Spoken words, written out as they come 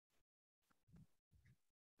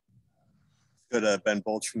Good, Ben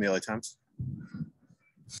Bolch from the LA Times.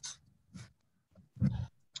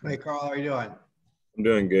 Hey, Carl, how are you doing? I'm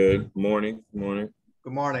doing good. Morning.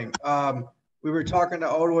 Good morning. We were talking to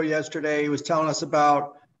Ottawa yesterday. He was telling us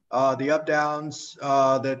about the up downs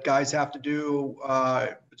that guys have to do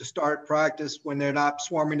to start practice when they're not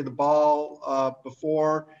swarming to the ball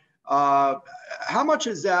before. How much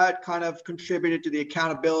has that kind of contributed to the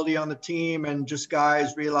accountability on the team and just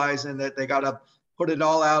guys realizing that they got to put it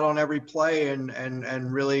all out on every play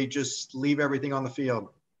and really just leave everything on the field?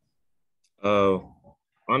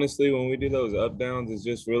 Honestly, when we do those up downs, it's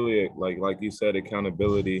just really like you said,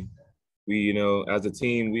 accountability. We, as a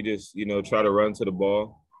team, we just, try to run to the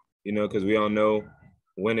ball, because we all know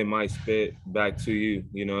when it might spit back to you.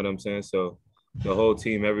 You know what I'm saying? So the whole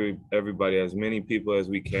team, everybody, as many people as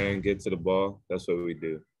we can get to the ball. That's what we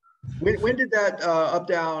do. When did that up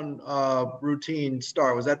down routine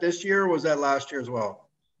start? Was that this year or was that last year as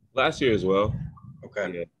well? Last year as well.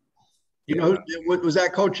 Okay. Yeah. You know, was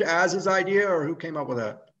that Coach Az's idea or who came up with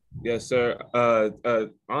that? Yes, sir.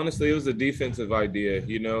 Honestly, it was a defensive idea.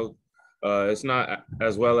 It's not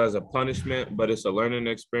as well as a punishment, but it's a learning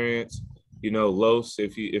experience. Los,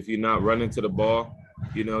 if you're not running to the ball,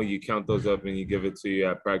 you count those up and you give it to you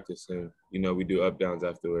at practice, and we do up downs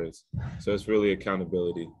afterwards. So it's really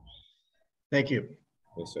accountability. Thank you.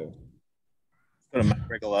 Yes, sir. Go to Matt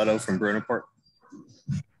Regaletto from Brunaport.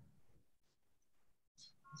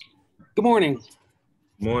 Good morning.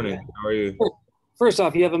 Morning. How are you? First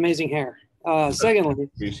off, you have amazing hair. Secondly,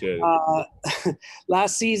 appreciate it.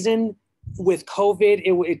 Last season with COVID,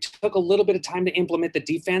 it took a little bit of time to implement the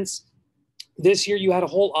defense. This year, you had a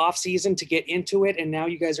whole off season to get into it, and now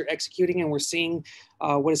you guys are executing, and we're seeing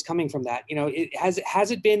what is coming from that.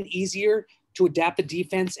 Has it been easier to adapt the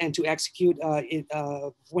defense and to execute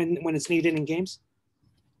when it's needed in games?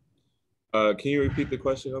 Can you repeat the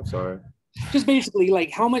question? I'm sorry. Just basically, like,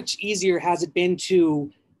 how much easier has it been to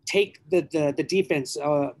take the defense,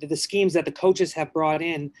 the schemes that the coaches have brought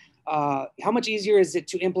in? How much easier is it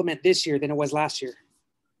to implement this year than it was last year?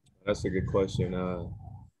 That's a good question.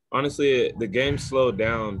 Honestly, the game slowed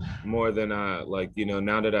down more than now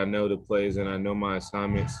that I know the plays and I know my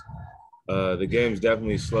assignments. The game's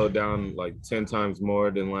definitely slowed down like 10 times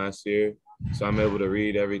more than last year. So I'm able to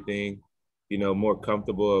read everything, more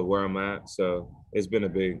comfortable of where I'm at. So it's been a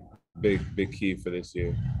big key for this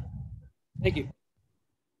year. Thank you.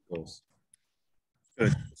 Of course.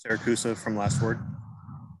 Good. Saracusa from Last Word.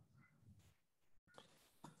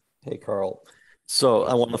 Hey, Carl. So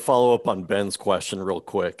I want to follow up on Ben's question real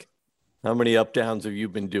quick. How many up downs have you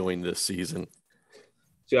been doing this season?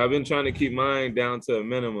 See, I've been trying to keep mine down to a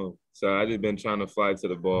minimum. So I just been trying to fly to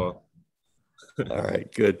the ball. All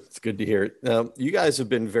right, good. It's good to hear it. You guys have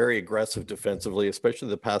been very aggressive defensively, especially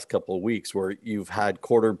the past couple of weeks where you've had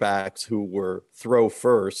quarterbacks who were throw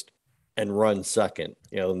first and run second.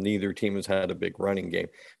 Neither team has had a big running game.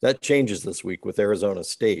 That changes this week with Arizona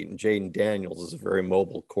State, and Jaden Daniels is a very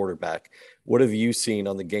mobile quarterback. What have you seen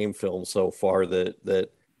on the game film so far that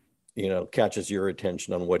catches your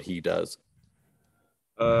attention on what he does?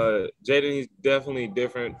 Jaden, he's definitely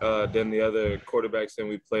different than the other quarterbacks that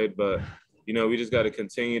we played, but we just got to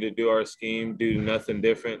continue to do our scheme, do nothing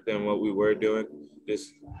different than what we were doing,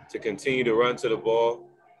 just to continue to run to the ball,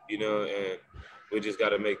 and we just got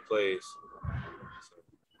to make plays.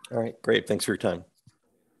 All right, great. Thanks for your time.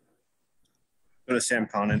 Go to Sam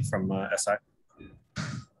Connon from SI.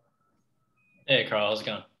 Hey, Carl. How's it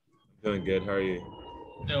going? Doing good. How are you?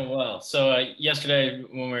 Doing well. So yesterday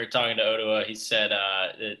when we were talking to Ottawa, he said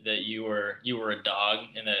that you were a dog,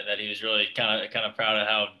 and that he was really kind of proud of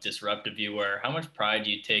how disruptive you were. How much pride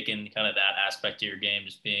do you take in kind of that aspect of your game,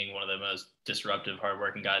 just being one of the most disruptive,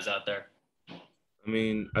 hardworking guys out there? I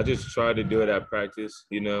mean, I just try to do it at practice.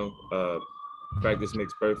 Practice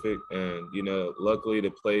makes perfect, and luckily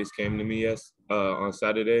the plays came to me on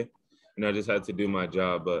Saturday, and I just had to do my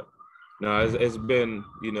job. But no, it's been,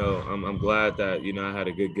 I'm glad that, I had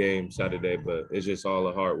a good game Saturday, but it's just all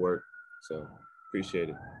the hard work. So appreciate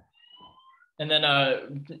it. And then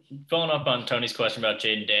following up on Tony's question about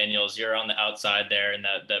Jaden Daniels, you're on the outside there in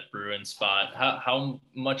that Bruin spot. How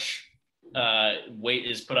much weight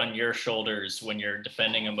is put on your shoulders when you're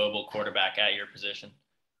defending a mobile quarterback at your position?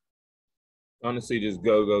 Honestly, just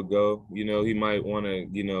go. He might want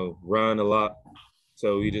to, run a lot.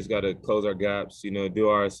 So we just got to close our gaps, do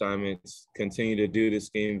our assignments, continue to do the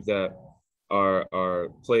schemes that are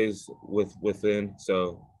plays within.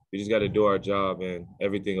 So we just got to do our job, and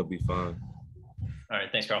everything will be fine. All right.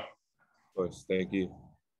 Thanks, Carl. Of course. Thank you.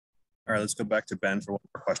 All right, let's go back to Ben for one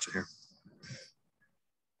more question here.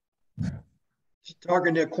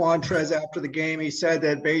 Talking to Quantrez after the game, he said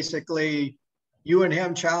that basically you and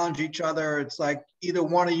him challenge each other. It's like either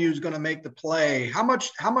one of you is going to make the play. How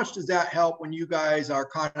much does that help when you guys are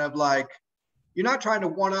kind of like, you're not trying to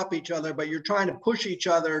one up each other, but you're trying to push each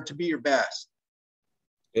other to be your best?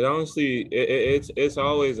 It honestly, it's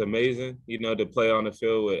always amazing, you know, to play on the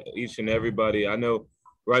field with each and everybody. I know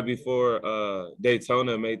right before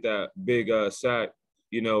Daytona made that big sack,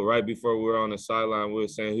 you know, right before we were on the sideline, we were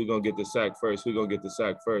saying who's gonna get the sack first, who's gonna get the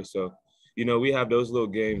sack first. So, you know, we have those little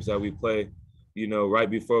games that we play, you know, right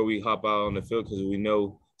before we hop out on the field because we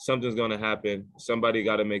know something's gonna happen. Somebody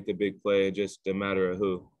got to make the big play, just a matter of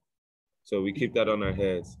who. So we keep that on our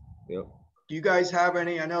heads. Yep. Do you guys have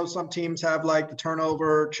any? I know some teams have like the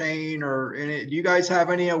turnover chain or any. Do you guys have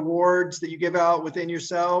any awards that you give out within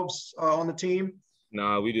yourselves on the team?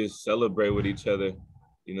 Nah, we just celebrate with each other,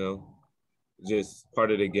 you know, just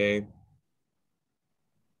part of the game.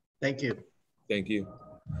 Thank you. Thank you.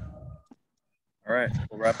 All right,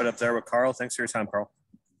 we'll wrap it up there with Carl. Thanks for your time, Carl.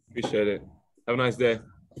 Appreciate it. Have a nice day.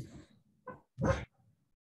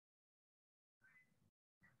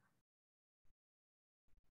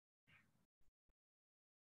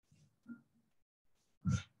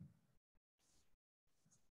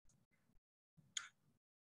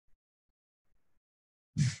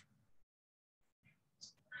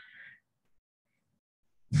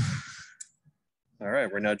 All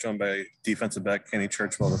right, we're now joined by defensive back Kenny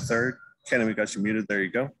Churchwell III. Kenny, we got you muted. There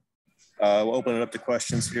you go. We'll open it up to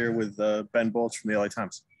questions here with Ben Bolts from the LA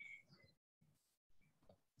Times.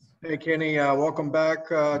 Hey, Kenny, welcome back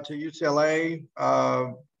to UCLA.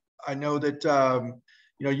 I know that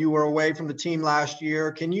you know you were away from the team last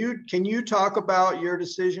year. Can you talk about your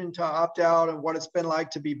decision to opt out and what it's been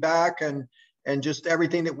like to be back and just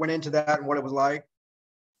everything that went into that and what it was like?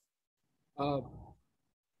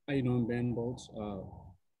 How you doing, Ben Bolts?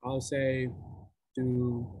 I'll say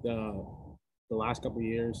through the last couple of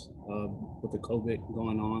years with the COVID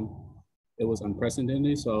going on, it was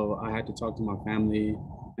unprecedented. So I had to talk to my family,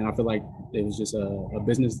 and I feel like it was just a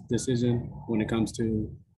business decision when it comes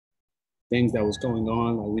to things that was going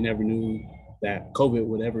on. Like we never knew that COVID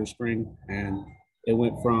would ever spring, and it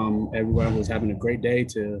went from everyone was having a great day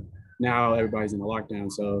to now everybody's in a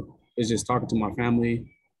lockdown. So it's just talking to my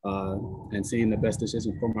family and seeing the best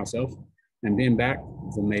decision for myself, and being back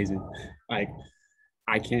is amazing. Like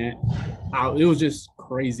it was just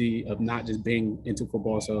crazy of not just being into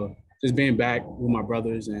football. So just being back with my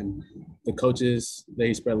brothers and the coaches,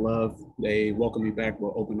 they spread love. They welcomed me back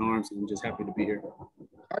with open arms, and I'm just happy to be here.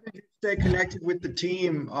 How did you stay connected with the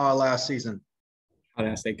team last season? How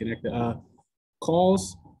did I stay connected?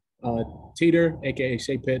 Calls, Teeter, AKA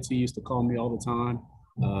Shea Pitts, he used to call me all the time.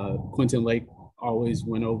 Quentin Lake always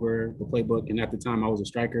went over the playbook, and at the time I was a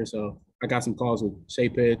striker, so I got some calls with Shea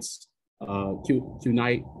Pitts, Q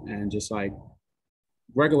Knight, and just like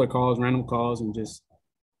regular calls, random calls, and just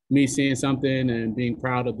me seeing something and being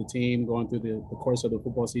proud of the team going through the course of the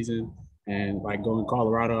football season. And like going to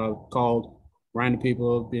Colorado, I called random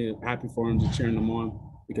people, being happy for them, just cheering them on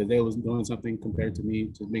because they was doing something compared to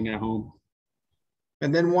me just being at home.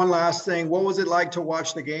 And then one last thing, what was it like to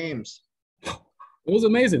watch the games? It was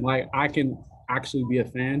amazing. Like I can actually be a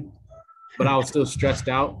fan, but I was still stressed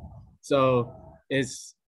out. So it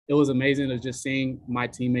was amazing to just seeing my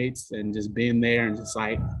teammates and just being there and just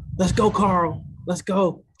like, let's go, Carl. Let's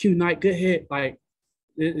go. Q Knight, good hit. Like,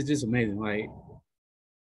 it's just amazing. Like,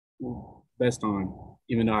 best time,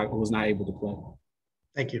 even though I was not able to play.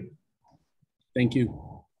 Thank you. Thank you.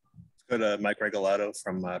 Let's go to Mike Regalado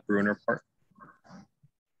from Bruner Park.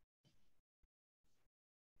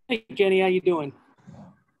 Hey, Kenny, how you doing?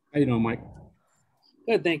 How you doing, Mike?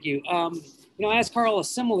 Good, thank you. I asked Carl a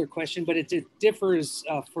similar question, but it differs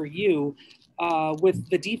for you. With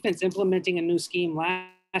the defense implementing a new scheme last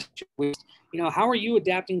year, how are you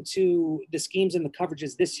adapting to the schemes and the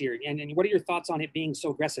coverages this year? And what are your thoughts on it being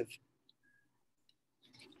so aggressive?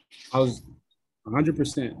 I was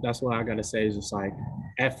 100%. That's what I got to say is just like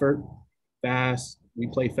effort, fast. We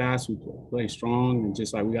play fast, we play strong, and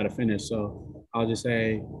just like we got to finish. So I'll just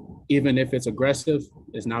say, even if it's aggressive,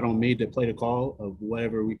 it's not on me to play the call of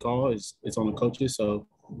whatever we call. It's on the coaches. So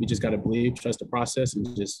we just got to believe, trust the process,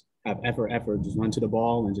 and just have effort, just run to the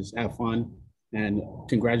ball and just have fun. And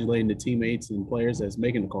congratulating the teammates and players that's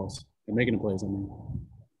making the calls and making the plays. I mean,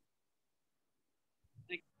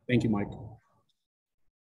 thank you, Mike.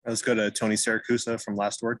 Let's go to Tony Siracusa from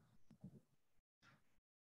Last Word.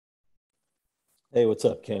 Hey, what's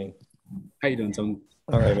up, Kenny? How you doing, Tony?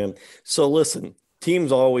 All right, man. So listen,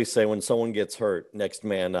 teams always say when someone gets hurt, next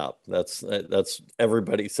man up. That's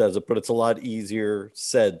everybody says it, but it's a lot easier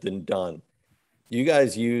said than done. You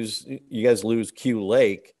guys lose Q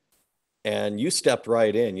Lake. and you stepped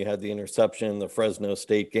right in. You had the interception, the Fresno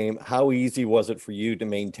State game. How easy was it for you to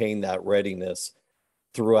maintain that readiness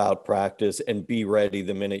throughout practice and be ready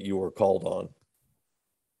the minute you were called on?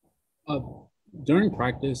 During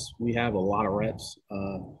practice, we have a lot of reps.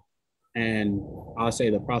 And I'll say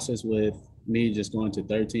the process with me just going to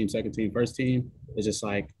third team, second team, first team is just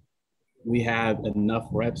like we have enough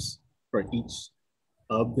reps for each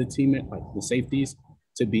of the team, like the safeties,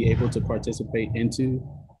 to be able to participate into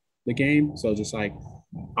the game. So just like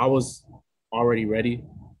I was already ready,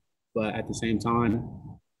 but at the same time,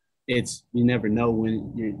 you never know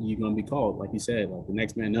when you're going to be called, like you said, like the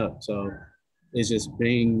next man up. So it's just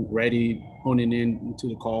being ready, honing in to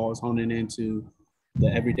the calls, honing into the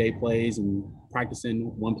everyday plays and practicing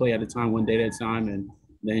one play at a time, one day at a time. And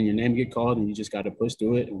then your name get called and you just got to push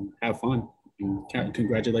through it and have fun and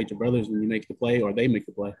congratulate your brothers when you make the play or they make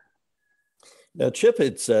the play. Now, Chip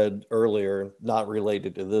had said earlier, not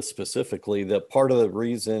related to this specifically, that part of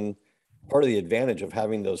the advantage of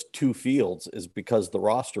having those two fields is because the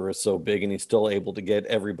roster is so big and he's still able to get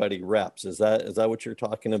everybody reps. Is that what you're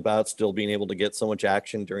talking about? Still being able to get so much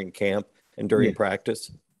action during camp and during practice?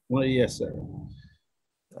 Well, yes, sir.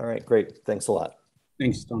 All right, great. Thanks a lot.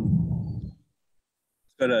 Thanks, Tony.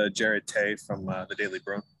 Let's go to Jared Tay from the Daily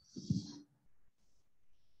Bruin.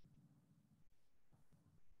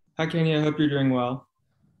 Hi, Kenny. I hope you're doing well.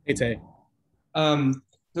 Hey, Tay.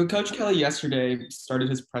 So Coach Kelly yesterday started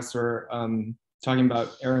his presser talking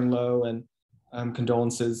about Aaron Lowe and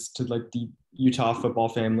condolences to like the Utah football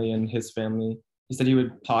family and his family. He said he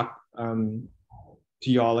would talk to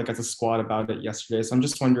y'all like as a squad about it yesterday. So I'm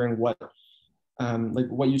just wondering what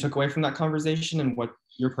you took away from that conversation and what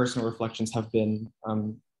your personal reflections have been,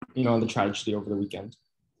 on the tragedy over the weekend.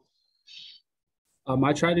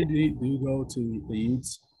 My tragedy do go to the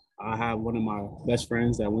youths. I have one of my best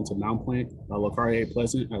friends that went to Mount Point, Lacaria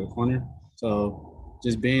Pleasant at the corner. So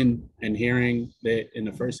just being and hearing that in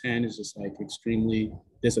the first hand is just like extremely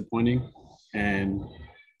disappointing. And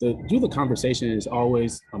through the conversation is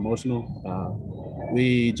always emotional.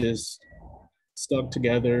 We just stuck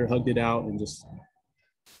together, hugged it out, and just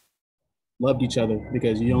loved each other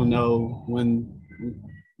because you don't know when,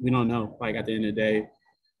 we don't know, like at the end of the day,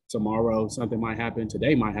 tomorrow something might happen,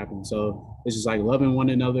 today might happen. So it's just like loving one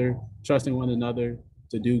another, trusting one another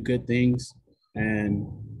to do good things, and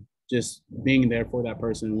just being there for that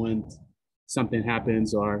person when something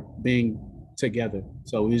happens, or being together.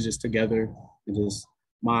 So we was just together, and just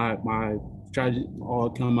my try to all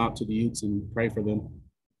come out to the youths and pray for them.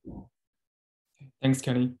 Thanks,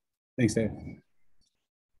 Kenny. Thanks, Dave.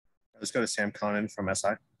 Let's go to Sam Connon from SI.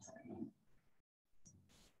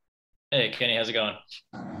 Hey, Kenny, how's it going?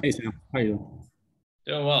 Hey, Sam, how you doing?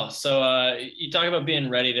 Doing well. So you talk about being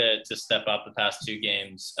ready to step up the past two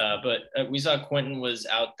games, but we saw Quentin was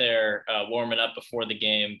out there warming up before the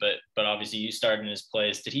game, but obviously you started in his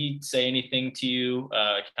place. Did he say anything to you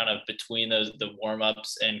kind of between the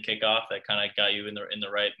warm-ups and kickoff that kind of got you in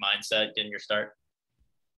the right mindset getting your start?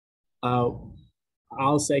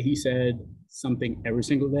 I'll say he said something every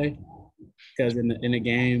single day, because in the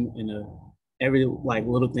game, every like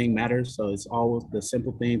little thing matters. So it's always the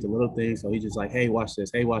simple things, the little things. So he's just like, hey, watch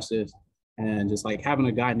this. Hey, watch this. And just like having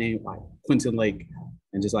a guy named like Quentin Lake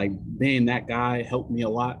and just like being that guy helped me a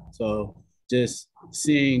lot. So just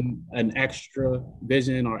seeing an extra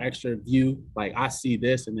vision or extra view, like I see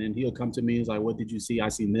this, and then he'll come to me and he's like, what did you see? I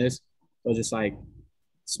seen this. So just like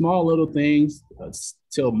small little things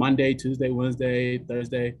till Monday, Tuesday, Wednesday,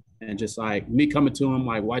 Thursday. And just like me coming to him,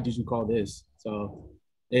 like, why did you call this? So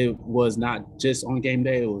it was not just on game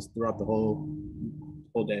day, it was throughout the whole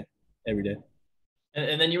day, every day.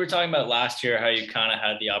 And then you were talking about last year how you kind of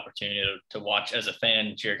had the opportunity to watch as a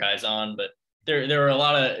fan, cheer guys on, but there were a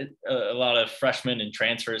lot of freshmen and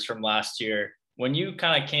transfers from last year. When you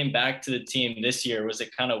kind of came back to the team this year, was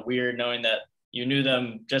it kind of weird knowing that you knew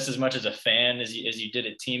them just as much as a fan as you did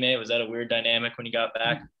a teammate? Was that a weird dynamic when you got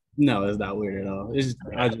back? No, it's not weird at all. It's just,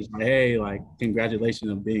 I just like, hey, like,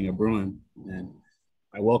 congratulations on being a Bruin. And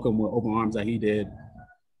I welcome with open arms that he did.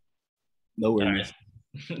 No weirdness.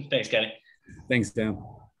 Right. Thanks, Kenny. Thanks, Sam.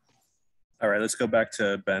 All right, let's go back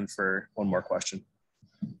to Ben for one more question.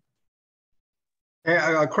 Hey,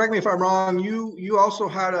 correct me if I'm wrong. You also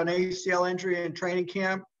had an ACL injury in training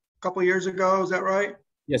camp a couple of years ago. Is that right?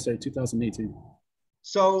 Yes, sir. 2018.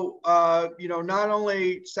 So, not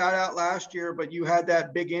only sat out last year, but you had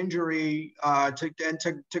that big injury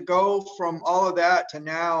to go from all of that to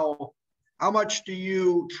now. How much do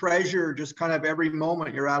you treasure just kind of every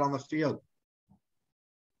moment you're out on the field?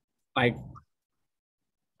 Like,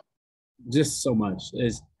 just so much.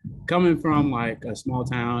 It's coming from like a small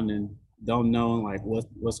town and don't know like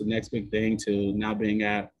what's the next big thing to now being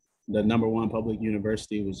at the #1 public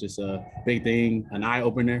university was just a big thing, an eye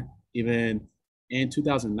opener. Even in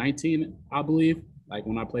 2019, I believe, like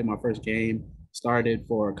when I played my first game, started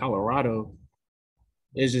for Colorado,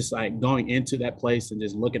 it's just like going into that place and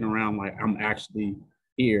just looking around like I'm actually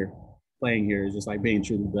here, playing here is just like being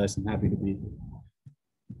truly blessed and happy to be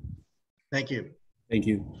here. Thank you. Thank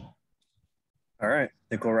you. All right. I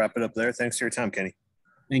think we'll wrap it up there. Thanks for your time, Kenny.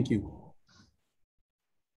 Thank you.